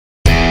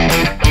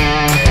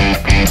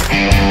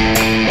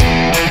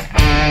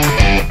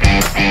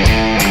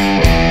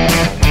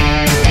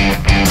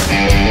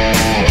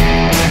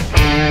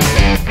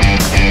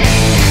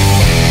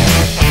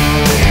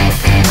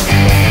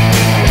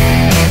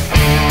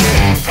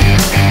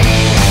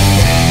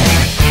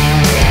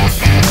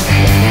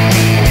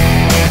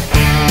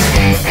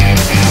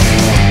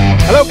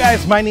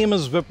my name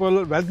is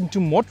Vipul. Welcome to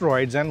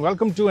Motoroids and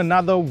welcome to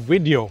another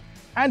video.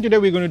 And today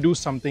we're going to do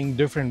something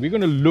different. We're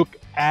going to look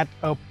at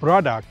a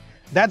product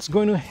that's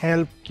going to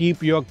help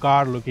keep your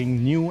car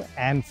looking new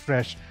and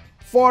fresh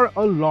for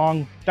a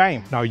long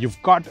time. Now you've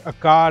got a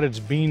car, it's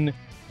been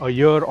a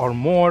year or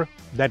more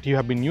that you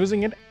have been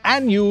using it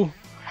and you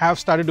have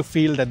started to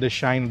feel that the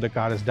shine of the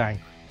car is dying.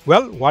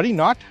 Well, worry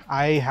not,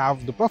 I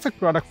have the perfect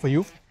product for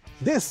you.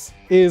 This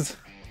is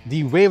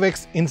the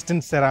Wavex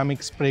Instant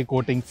Ceramic Spray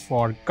Coating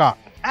for car.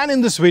 And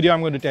in this video, I'm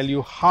going to tell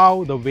you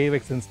how the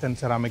Wavex Instant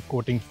Ceramic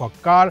Coating for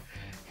car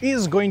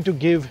is going to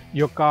give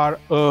your car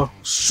a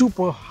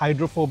super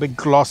hydrophobic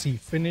glossy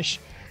finish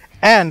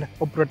and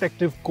a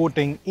protective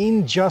coating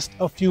in just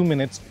a few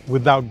minutes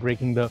without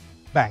breaking the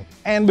bank.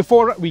 And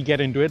before we get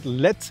into it,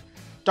 let's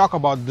talk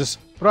about this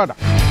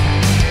product.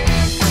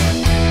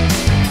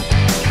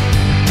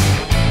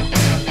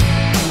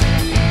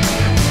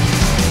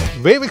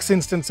 Wavex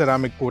Instant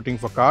Ceramic Coating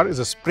for car is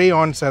a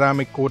spray-on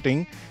ceramic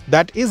coating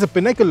that is a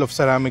pinnacle of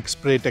ceramic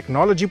spray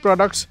technology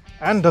products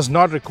and does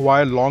not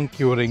require long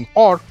curing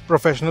or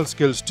professional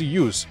skills to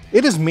use.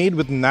 It is made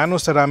with nano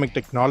ceramic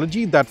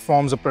technology that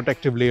forms a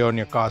protective layer on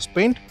your car's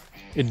paint.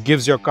 It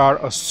gives your car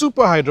a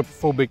super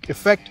hydrophobic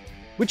effect,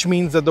 which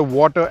means that the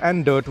water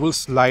and dirt will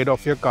slide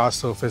off your car's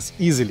surface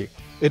easily.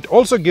 It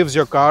also gives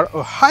your car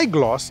a high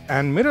gloss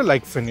and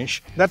mirror-like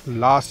finish that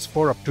lasts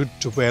for up to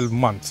 12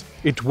 months.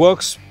 It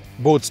works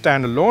both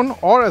standalone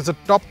or as a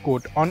top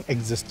coat on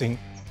existing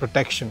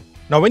protection.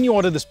 Now when you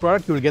order this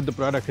product, you will get the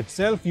product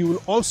itself. You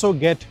will also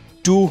get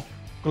two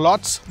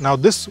cloths. Now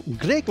this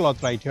gray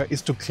cloth right here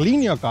is to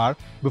clean your car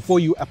before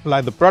you apply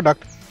the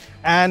product,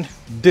 and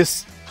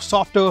this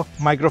softer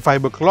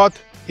microfiber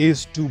cloth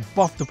is to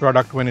buff the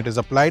product when it is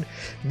applied.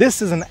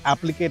 This is an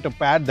applicator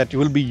pad that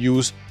will be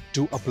used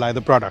to apply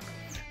the product.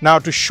 Now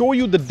to show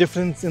you the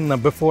difference in the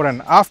before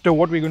and after,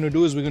 what we're going to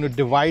do is we're going to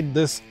divide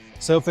this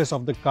surface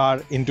of the car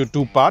into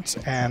two parts,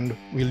 and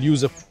we'll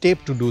use a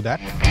tape to do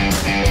that.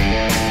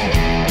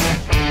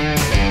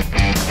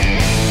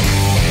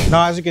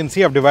 Now as you can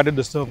see, I've divided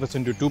the surface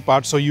into two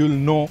parts, so you'll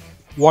know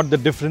what the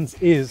difference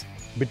is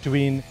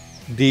between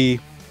the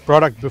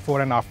product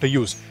before and after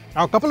use.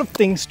 Now a couple of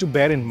things to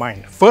bear in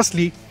mind.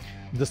 Firstly,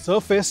 the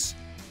surface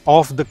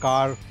of the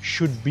car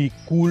should be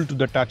cool to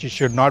the touch. It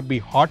should not be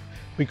hot,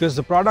 because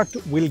the product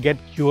will get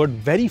cured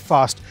very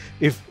fast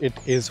if it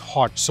is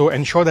hot. So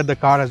ensure that the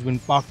car has been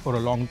parked for a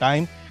long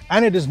time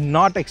and it is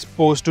not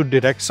exposed to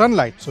direct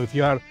sunlight. So if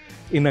you are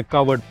in a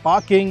covered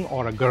parking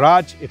or a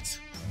garage, it's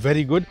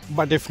very good.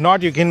 But if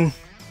not, you can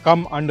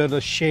come under the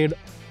shade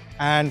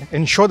and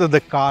ensure that the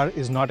car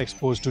is not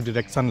exposed to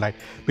direct sunlight,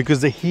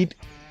 because the heat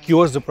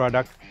cures the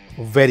product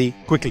very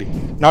quickly.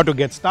 Now to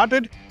get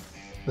started,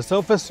 the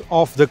surface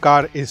of the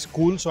car is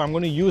cool, so I'm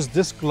going to use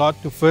this cloth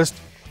to first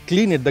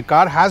clean it. The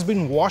car has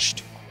been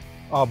washed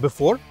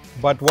before,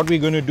 but what we're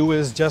going to do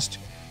is just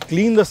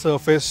clean the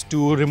surface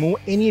to remove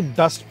any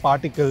dust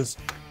particles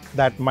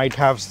that might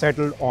have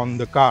settled on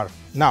the car.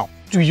 Now,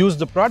 to use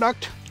the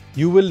product,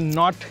 you will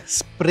not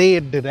spray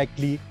it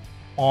directly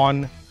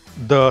on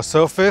the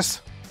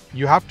surface.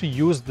 You have to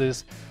use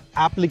this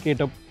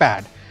applicator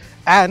pad.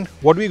 And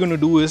what we're going to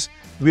do is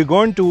we're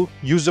going to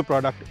use the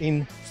product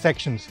in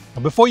sections.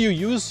 Now, before you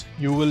use,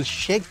 you will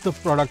shake the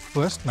product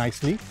first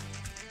nicely,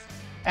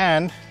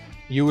 and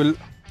you will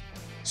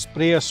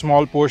spray a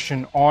small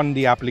portion on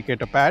the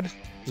applicator pad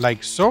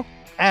like so.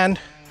 And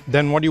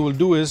then what you will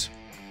do is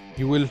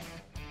you will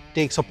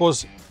take,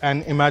 suppose,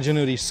 an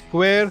imaginary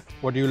square.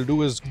 What you will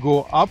do is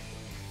go up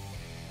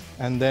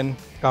and then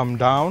come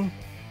down.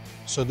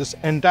 So this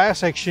entire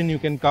section you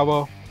can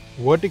cover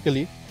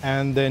vertically,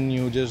 and then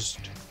you just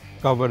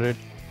cover it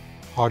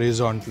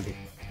horizontally.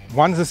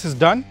 Once this is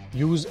done,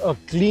 use a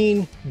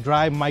clean,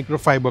 dry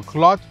microfiber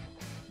cloth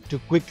to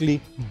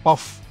quickly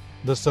buff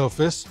the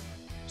surface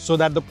so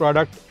that the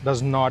product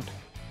does not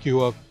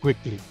cure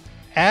quickly.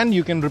 And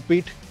you can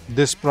repeat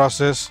this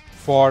process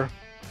for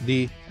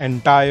the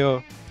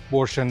entire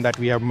portion that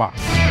we have marked.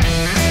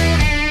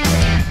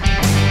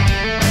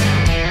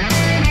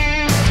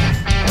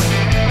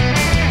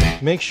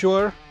 Make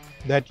sure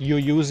that you're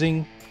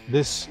using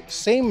this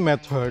same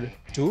method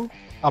to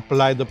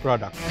apply the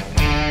product.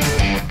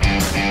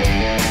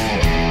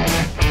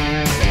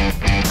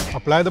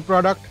 Apply the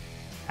product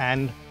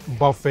and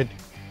buff it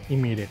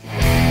immediately.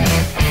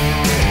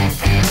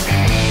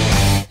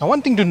 Now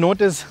one thing to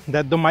note is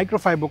that the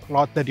microfiber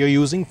cloth that you're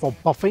using for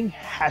buffing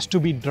has to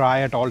be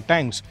dry at all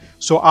times.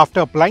 So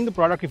after applying the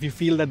product, if you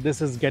feel that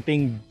this is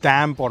getting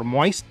damp or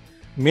moist,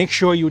 make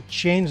sure you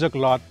change the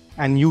cloth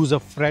and use a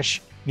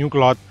fresh new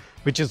cloth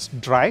which is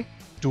dry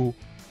to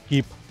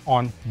keep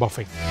on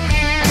buffing.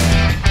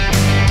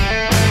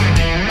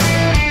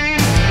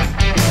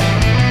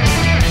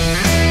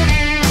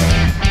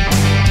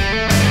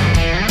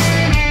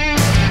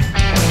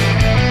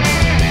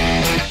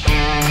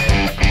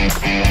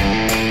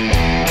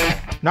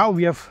 Now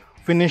we have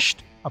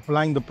finished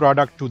applying the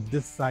product to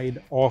this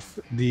side of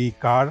the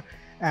car,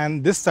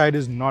 and this side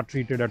is not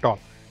treated at all.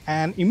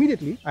 And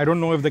immediately, I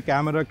don't know if the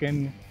camera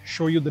can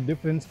show you the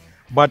difference,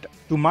 But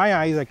to my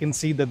eyes, I can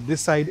see that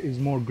this side is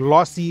more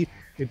glossy,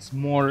 it's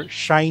more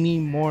shiny,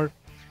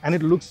 and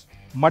it looks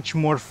much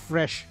more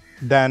fresh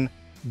than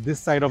this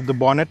side of the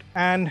bonnet.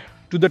 And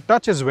to the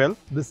touch as well,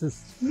 this is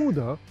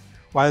smoother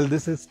while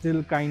this is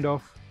still kind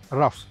of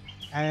rough.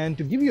 And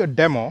to give you a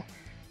demo,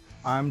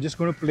 I'm just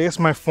going to place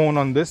my phone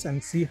on this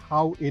and see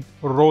how it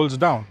rolls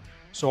down.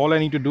 So all I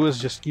need to do is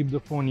just keep the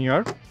phone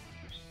here,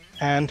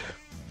 and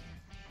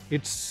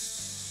it's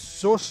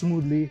so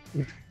smoothly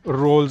it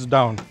rolls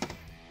down.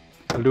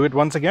 I'll do it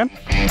once again.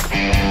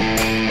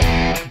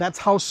 That's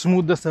how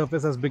smooth the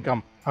surface has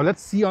become. Now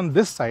let's see on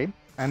this side,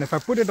 and if I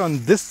put it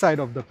on this side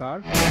of the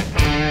car,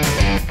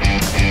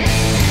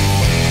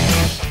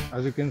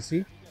 as you can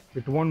see,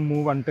 it won't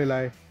move until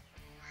I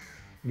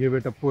give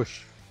it a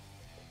push.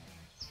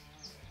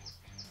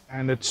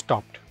 And it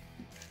stopped.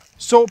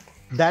 So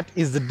that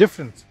is the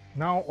difference.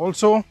 Now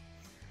also,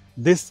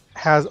 this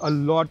has a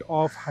lot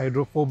of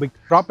hydrophobic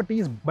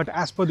properties, but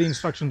as per the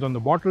instructions on the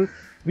bottle,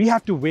 we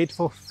have to wait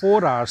for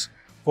 4 hours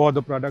for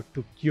the product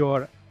to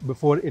cure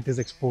before it is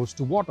exposed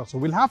to water. So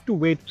we'll have to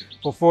wait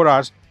for 4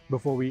 hours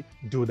before we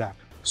do that.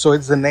 So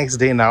it's the next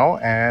day now,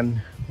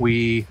 and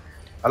we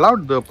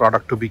allowed the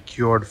product to be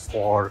cured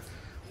for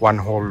one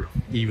whole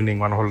evening,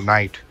 one whole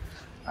night.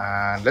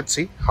 And let's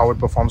see how it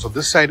performs. So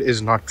this side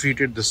is not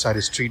treated, this side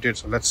is treated.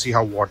 So let's see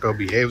how water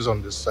behaves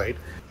on this side.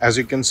 As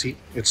you can see,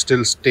 it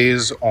still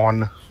stays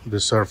on the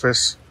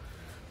surface,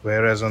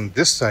 whereas on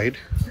this side,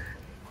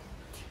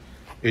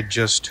 it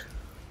just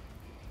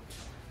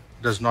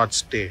does not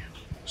stay.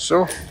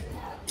 So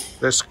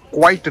there's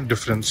quite a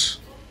difference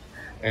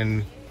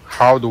in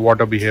how the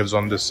water behaves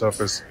on this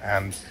surface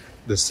and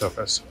this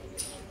surface.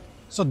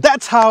 So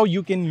that's how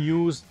you can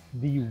use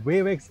the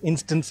Wavex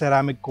Instant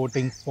Ceramic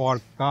Coating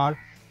for car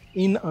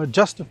in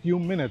just a few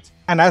minutes.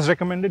 And as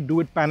recommended, do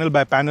it panel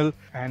by panel,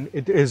 and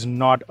it is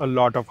not a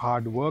lot of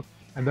hard work,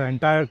 and the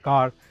entire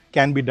car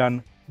can be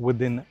done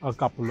within a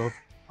couple of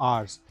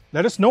hours.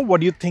 Let us know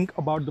what you think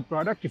about the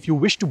product. If you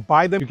wish to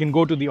buy them, you can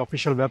go to the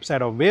official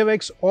website of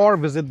Wavex or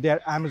visit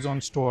their Amazon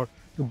store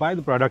to buy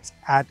the products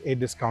at a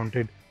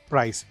discounted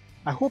price.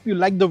 I hope you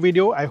liked the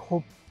video. I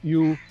hope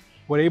you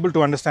were able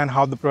to understand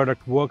how the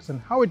product works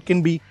and how it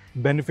can be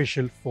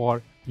beneficial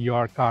for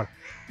your car.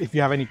 If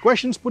you have any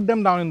questions, put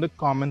them down in the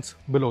comments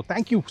below.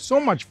 Thank you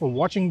so much for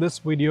watching this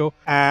video,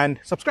 and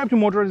subscribe to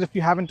Motoroids if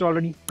you haven't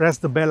already. Press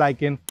the bell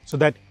icon so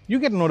that you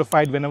get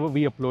notified whenever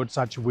we upload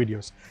such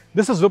videos.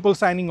 This is Vipul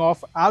signing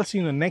off. I'll see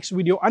you in the next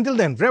video. Until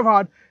then, rev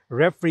hard,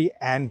 rev free,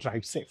 and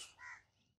drive safe.